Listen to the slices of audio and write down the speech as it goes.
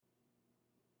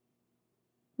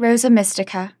Rosa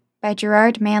Mystica by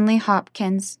Gerard Manley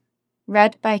Hopkins,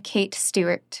 read by Cate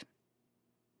Stuart.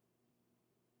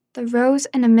 The rose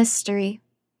in a mystery,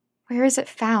 where is it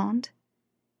found?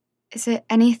 Is it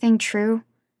anything true?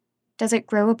 Does it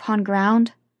grow upon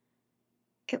ground?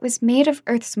 It was made of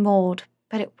earth's mold,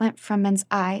 but it went from men's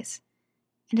eyes,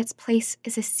 and its place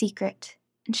is a secret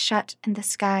and shut in the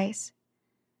skies.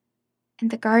 In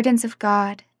the gardens of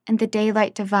God and the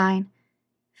daylight divine,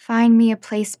 find me a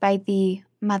place by thee,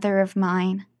 mother of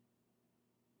mine.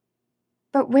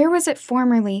 But where was it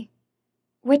formerly?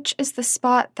 Which is the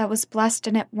spot that was blessed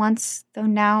in it once, though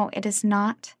now it is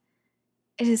not?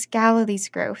 It is Galilee's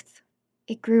growth.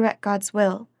 It grew at God's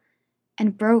will,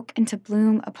 and broke into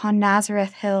bloom upon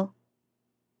Nazareth hill.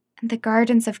 In the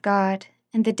gardens of God,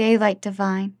 in the daylight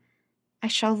divine, I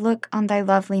shall look on thy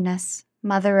loveliness,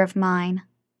 mother of mine.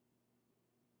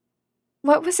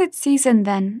 What was its season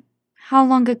then? How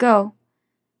long ago?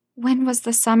 When was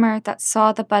the summer that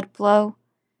saw the bud blow?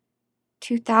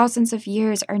 2000 of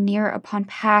years are near upon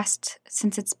past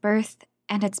since its birth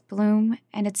and its bloom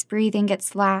and its breathing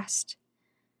its last.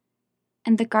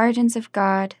 In the gardens of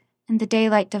God, in the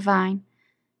daylight divine,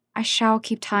 I shall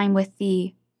keep time with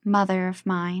thee, mother of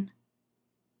mine.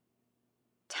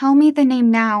 Tell me the name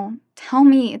now, tell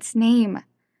me its name.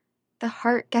 The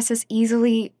heart guesses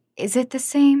easily, is it the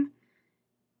same?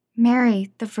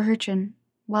 Mary, the Virgin,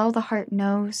 well the heart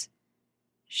knows.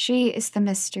 She is the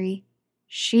mystery,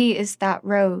 she is that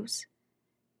rose.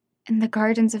 In the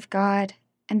gardens of God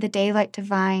and the daylight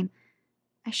divine,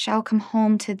 I shall come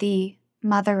home to thee,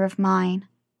 mother of mine.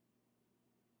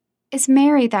 Is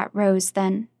Mary that rose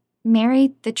then?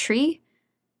 Mary the tree?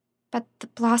 But the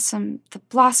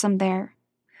blossom there,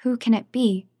 who can it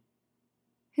be?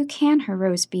 Who can her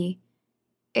rose be?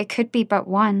 It could be but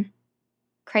one,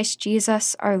 Christ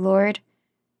Jesus our Lord,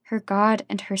 her God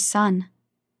and her Son.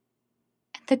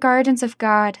 In the gardens of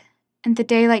God and the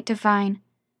daylight divine,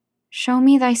 show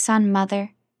me thy Son,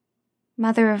 mother,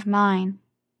 mother of mine.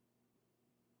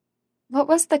 What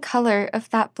was the color of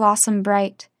that blossom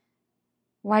bright?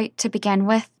 White to begin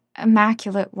with,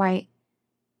 immaculate white.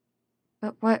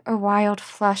 But what a wild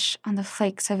flush on the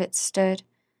flakes of it stood,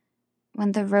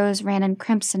 when the rose ran in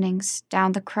crimsonings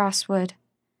down the crosswood.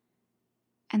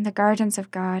 In the gardens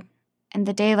of God, in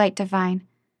the daylight divine,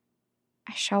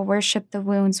 I shall worship the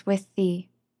wounds with thee,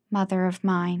 mother of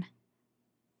mine.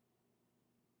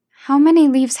 How many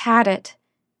leaves had it?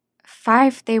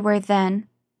 5 they were then,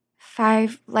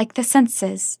 5 like the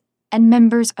senses, and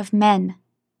members of men.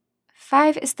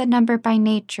 5 is the number by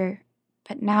nature,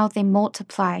 but now they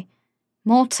multiply,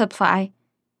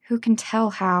 who can tell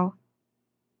how?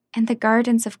 In the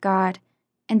gardens of God,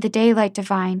 in the daylight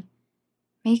divine,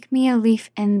 make me a leaf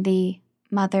in thee,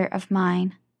 mother of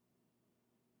mine.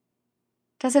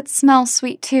 Does it smell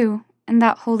sweet too, in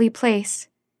that holy place?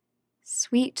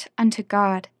 Sweet unto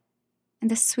God,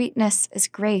 and the sweetness is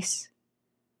grace.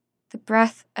 The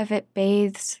breath of it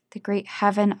bathes the great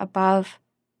heaven above,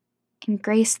 in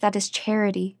grace that is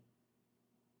charity,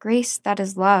 grace that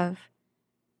is love.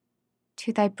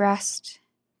 To thy breast,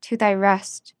 to thy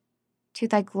rest, to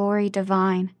thy glory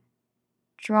divine,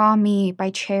 draw me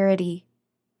by charity,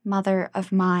 mother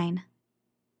of mine.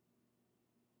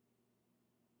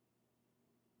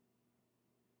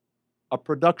 A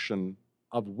production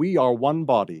of We Are One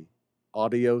Body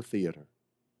Audio Theater.